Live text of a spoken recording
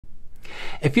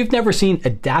If you've never seen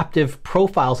adaptive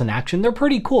profiles in action, they're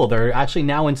pretty cool. They're actually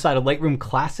now inside of Lightroom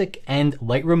Classic and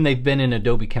Lightroom. They've been in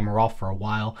Adobe Camera Raw for a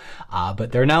while,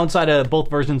 but they're now inside of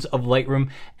both versions of Lightroom.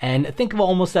 And think of it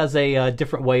almost as a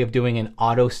different way of doing an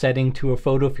auto setting to a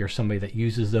photo if you're somebody that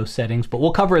uses those settings. But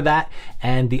we'll cover that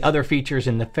and the other features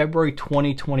in the February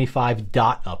 2025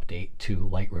 dot update to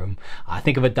Lightroom.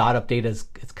 Think of a dot update as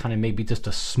it's kind of maybe just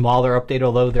a smaller update,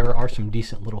 although there are some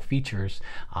decent little features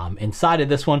inside of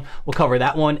this one. We'll cover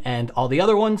that one and all the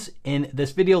other ones in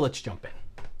this video. Let's jump in.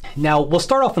 Now we'll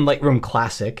start off in Lightroom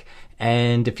Classic,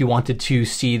 and if you wanted to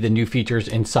see the new features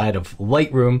inside of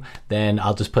Lightroom, then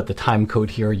I'll just put the time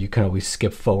code here. You can always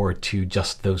skip forward to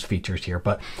just those features here.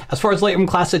 But as far as Lightroom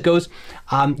Classic goes,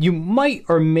 you might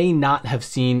or may not have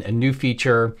seen a new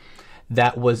feature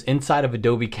that was inside of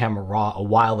Adobe Camera Raw a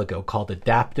while ago called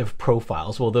Adaptive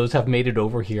Profiles. Well, those have made it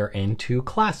over here into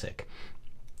Classic.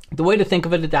 The way to think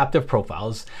of an adaptive profile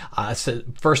is, so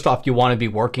first off, you want to be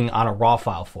working on a raw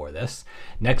file for this.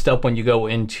 Next up, when you go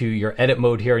into your edit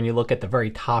mode here and you look at the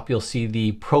very top, you'll see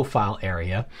the profile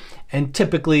area. And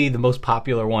typically the most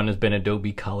popular one has been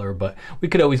Adobe Color, but we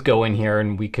could always go in here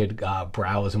and we could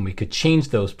browse and we could change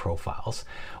those profiles.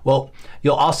 Well,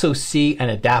 you'll also see an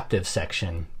adaptive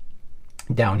section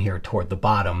down here toward the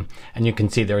bottom, and you can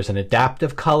see there's an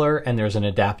adaptive color and there's an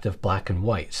adaptive black and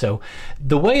white. So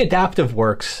the way adaptive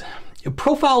works,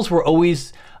 profiles were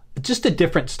always just a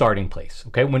different starting place.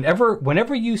 Okay,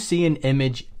 whenever you see an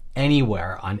image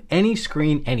anywhere on any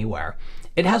screen anywhere,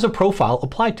 it has a profile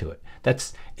applied to it.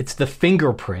 It's the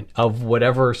fingerprint of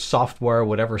whatever software,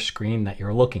 whatever screen that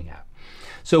you're looking at.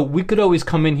 So we could always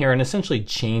come in here and essentially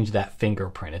change that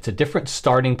fingerprint. It's a different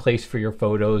starting place for your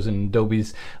photos, and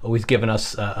Adobe's always given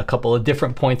us a couple of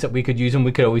different points that we could use, and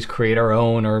we could always create our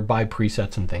own or buy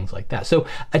presets and things like that. So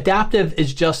adaptive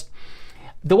is just,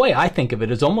 the way I think of it,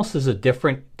 is almost as a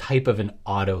different type of an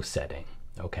auto setting.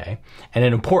 Okay, and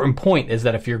an important point is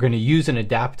that if you're going to use an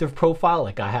adaptive profile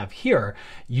like I have here,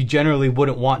 you generally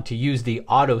wouldn't want to use the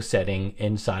auto setting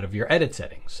inside of your edit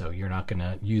settings. So you're not going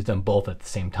to use them both at the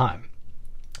same time.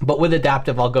 But with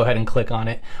adaptive, I'll go ahead and click on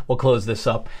it. We'll close this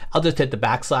up. I'll just hit the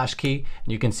backslash key,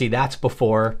 and you can see that's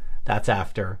before, that's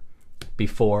after,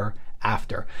 before,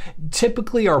 after.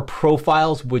 Typically, our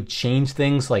profiles would change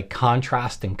things like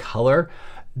contrast and color.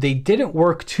 They didn't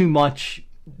work too much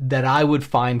that I would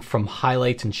find from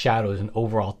highlights and shadows and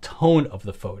overall tone of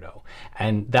the photo.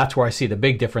 And that's where I see the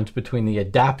big difference between the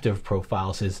adaptive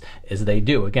profiles is they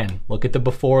do. Again, look at the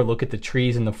before, look at the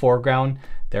trees in the foreground.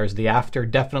 There's the after,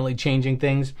 definitely changing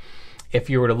things. If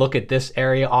you were to look at this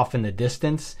area off in the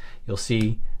distance, you'll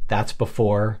see that's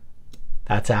before,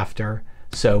 that's after.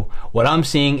 So what I'm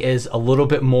seeing is a little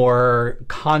bit more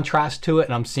contrast to it,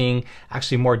 and I'm seeing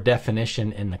actually more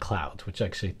definition in the clouds, which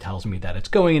actually tells me that it's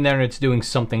going in there and it's doing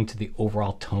something to the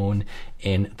overall tone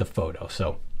in the photo.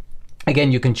 So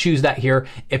again, you can choose that here.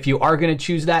 If you are going to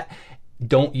choose that,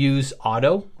 don't use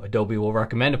auto. Adobe will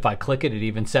recommend, if I click it, it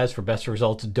even says for best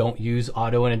results, don't use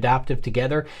auto and adaptive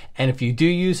together. And if you do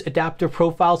use adaptive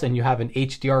profiles and you have an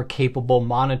HDR capable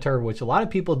monitor, which a lot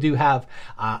of people do have,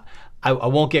 I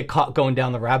won't get caught going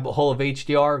down the rabbit hole of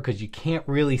HDR because you can't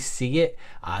really see it.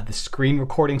 The screen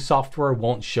recording software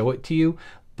won't show it to you.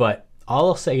 But all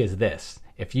I'll say is this: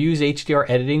 if you use HDR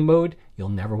editing mode, you'll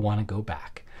never want to go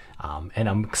back. And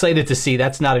I'm excited to see,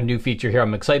 that's not a new feature here.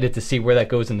 I'm excited to see where that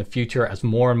goes in the future as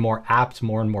more and more apps,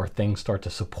 more and more things start to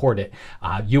support it.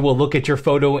 You will look at your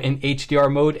photo in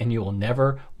HDR mode and you will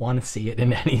never want to see it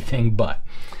in anything but.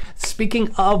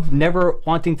 Speaking of never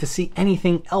wanting to see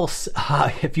anything else,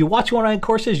 if you watch one of my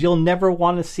courses, you'll never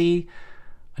want to see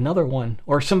another one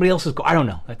or somebody else's. I don't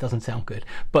know, that doesn't sound good,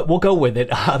 but we'll go with it.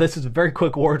 This is a very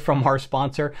quick word from our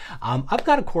sponsor. I've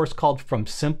got a course called From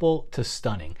Simple to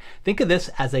Stunning. Think of this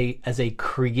as a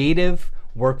creative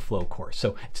workflow course.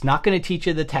 So it's not going to teach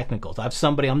you the technicals.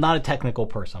 I'm not a technical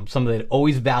person. I'm somebody that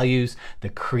always values the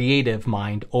creative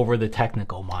mind over the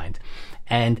technical mind.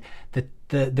 And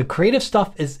the creative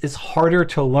stuff is harder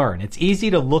to learn. It's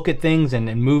easy to look at things and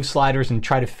move sliders and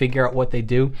try to figure out what they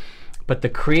do. But the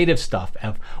creative stuff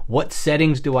of what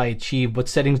settings do I achieve, what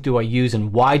settings do I use,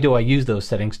 and why do I use those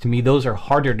settings, to me, those are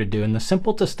harder to do. And the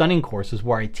Simple to Stunning course is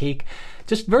where I take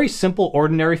just very simple,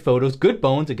 ordinary photos, good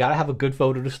bones. You gotta have a good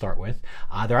photo to start with.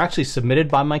 They're actually submitted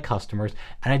by my customers,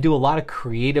 and I do a lot of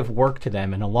creative work to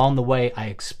them. And along the way, I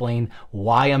explain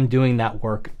why I'm doing that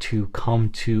work to come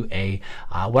to a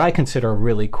what I consider a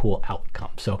really cool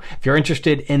outcome. So if you're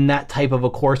interested in that type of a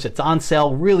course, it's on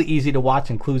sale, really easy to watch,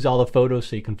 includes all the photos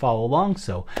so you can follow along.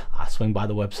 So swing by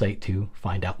the website to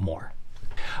find out more.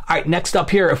 All right, next up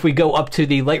here, if we go up to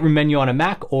the Lightroom menu on a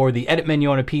Mac or the edit menu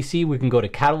on a PC, we can go to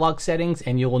catalog settings,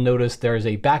 and you will notice there's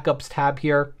a backups tab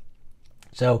here.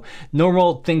 So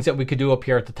normal things that we could do up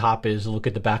here at the top is look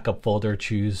at the backup folder,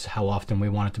 choose how often we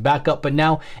want it to back up, but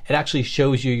now it actually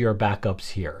shows you your backups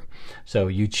here. So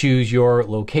you choose your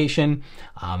location,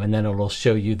 and then it'll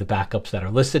show you the backups that are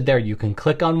listed there. You can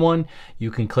click on one,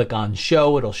 you can click on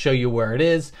show, it'll show you where it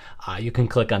is. You can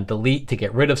click on delete to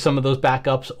get rid of some of those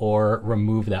backups or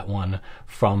remove that one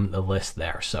from the list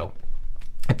there. So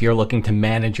if you're looking to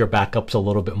manage your backups a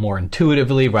little bit more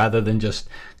intuitively rather than just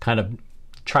kind of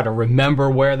try to remember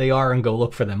where they are and go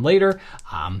look for them later,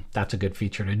 that's a good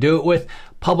feature to do it with.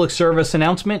 Public service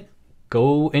announcement,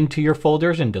 go into your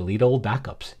folders and delete old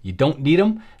backups. You don't need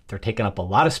them. They're taking up a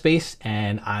lot of space,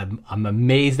 and I'm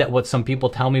amazed at what some people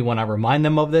tell me when I remind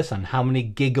them of this, on how many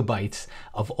gigabytes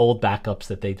of old backups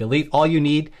that they delete. All you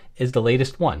need is the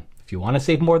latest one. If you want to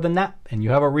save more than that and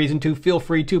you have a reason to, feel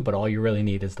free to, but all you really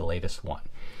need is the latest one.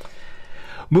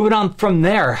 Moving on from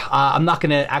there, I'm not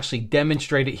going to actually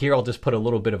demonstrate it here. I'll just put a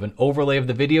little bit of an overlay of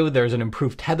the video. There's an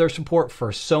improved tether support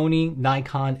for Sony,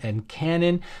 Nikon, and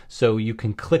Canon. So you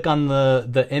can click on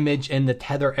the image in the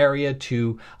tether area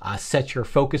to set your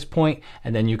focus point,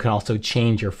 and then you can also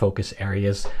change your focus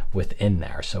areas within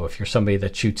there. So if you're somebody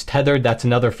that shoots tethered, that's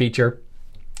another feature.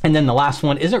 And then the last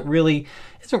one isn't really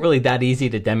that easy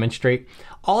to demonstrate.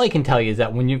 All I can tell you is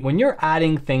that when you're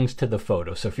adding things to the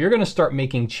photo, so if you're going to start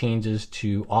making changes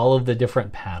to all of the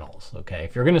different panels, okay,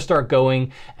 if you're going to start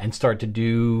going and start to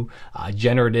do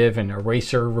generative and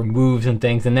eraser removes and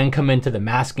things, and then come into the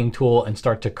masking tool and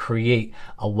start to create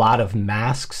a lot of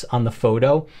masks on the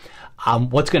photo,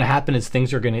 what's going to happen is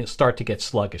things are going to start to get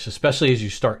sluggish, especially as you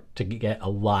start to get a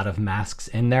lot of masks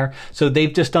in there. So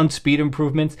they've just done speed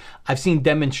improvements. I've seen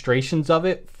demonstrations of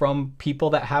it from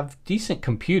people that have decent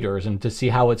computers, and to see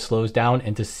how it slows down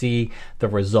and to see the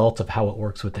results of how it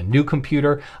works with a new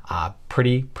computer,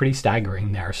 pretty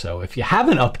staggering there. So if you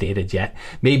haven't updated yet,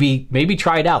 maybe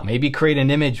try it out. Maybe create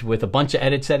an image with a bunch of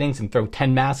edit settings and throw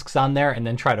 10 masks on there, and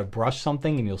then try to brush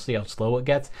something, and you'll see how slow it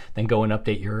gets. Then go and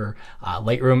update your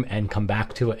Lightroom and come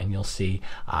back to it, and you'll see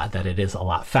that it is a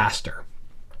lot faster.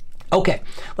 Okay,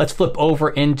 let's flip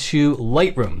over into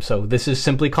Lightroom. So this is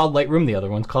simply called Lightroom. The other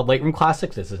one's called Lightroom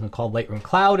Classic. This isn't called Lightroom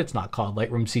Cloud. It's not called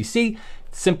Lightroom CC.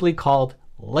 It's simply called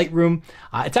Lightroom.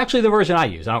 It's actually the version I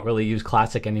use. I don't really use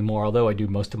Classic anymore, although I do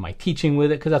most of my teaching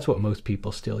with it because that's what most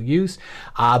people still use.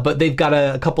 But they've got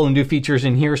a couple of new features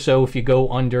in here. So if you go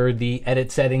under the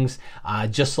edit settings,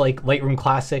 just like Lightroom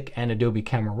Classic and Adobe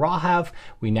Camera Raw have,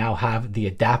 we now have the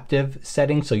adaptive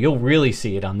setting. So you'll really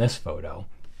see it on this photo.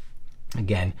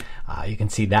 Again, you can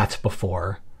see that's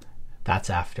before, that's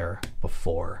after,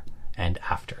 before, and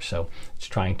after. So it's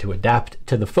trying to adapt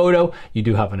to the photo. You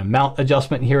do have an amount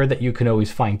adjustment here that you can always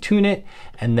fine tune it.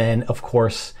 And then of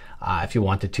course, if you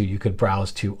wanted to, you could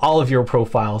browse to all of your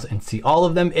profiles and see all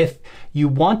of them. If you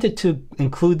wanted to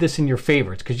include this in your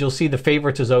favorites, because you'll see the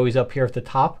favorites is always up here at the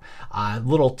top.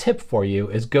 Little tip for you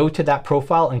is go to that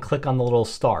profile and click on the little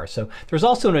star. So there's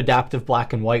also an adaptive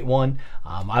black and white one.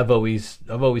 I've always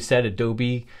said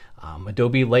Adobe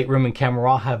Lightroom and Camera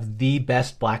Raw have the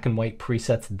best black and white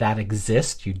presets that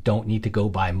exist. You don't need to go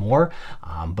buy more,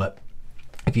 but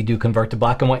if you do convert to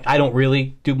black and white, I don't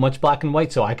really do much black and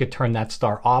white, so I could turn that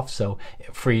star off, so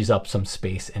it frees up some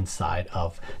space inside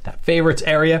of that favorites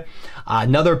area.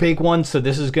 Another big one, so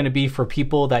this is going to be for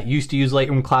people that used to use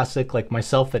Lightroom Classic like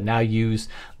myself that now use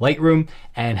Lightroom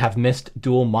and have missed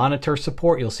dual monitor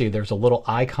support. You'll see there's a little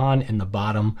icon in the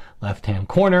bottom left-hand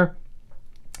corner.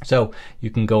 So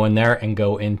you can go in there and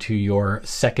go into your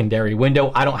secondary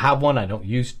window. I don't have one. I don't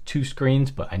use two screens,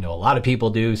 but I know a lot of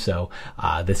people do. So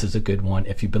this is a good one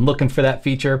if you've been looking for that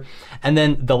feature. And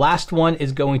then the last one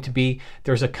is going to be,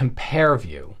 there's a compare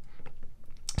view.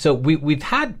 So we've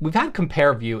had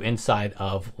compare view inside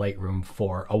of Lightroom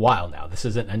for a while now. This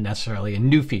isn't necessarily a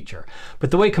new feature, but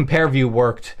the way compare view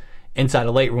worked inside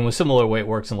of Lightroom was similar to the way it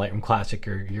works in Lightroom Classic.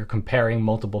 You're comparing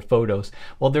multiple photos.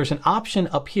 Well, there's an option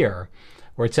up here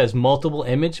where it says multiple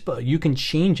image, but you can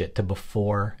change it to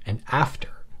before and after,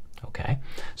 okay?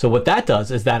 So what that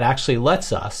does is that actually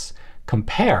lets us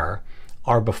compare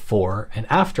our before and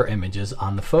after images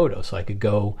on the photo. So I could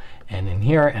go and in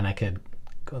here and I could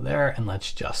go there and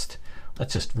let's just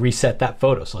reset that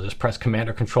photo. So I'll just press Command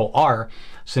or Control R.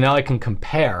 So now I can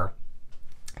compare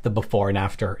the before and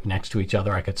after next to each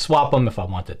other. I could swap them if I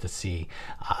wanted to see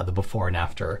the before and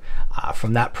after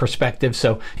from that perspective.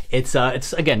 So it's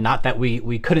again, not that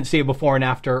we couldn't see a before and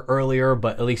after earlier,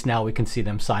 but at least now we can see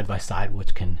them side by side,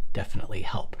 which can definitely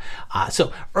help.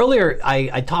 So earlier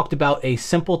I talked about a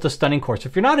simple to stunning course.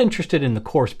 If you're not interested in the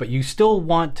course, but you still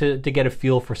want to get a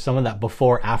feel for some of that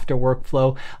before after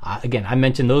workflow, again, I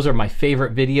mentioned those are my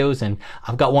favorite videos, and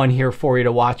I've got one here for you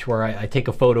to watch where I take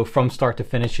a photo from start to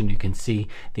finish and you can see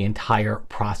the entire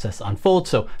process unfold.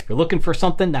 So if you're looking for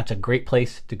something, that's a great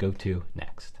place to go to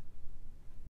next.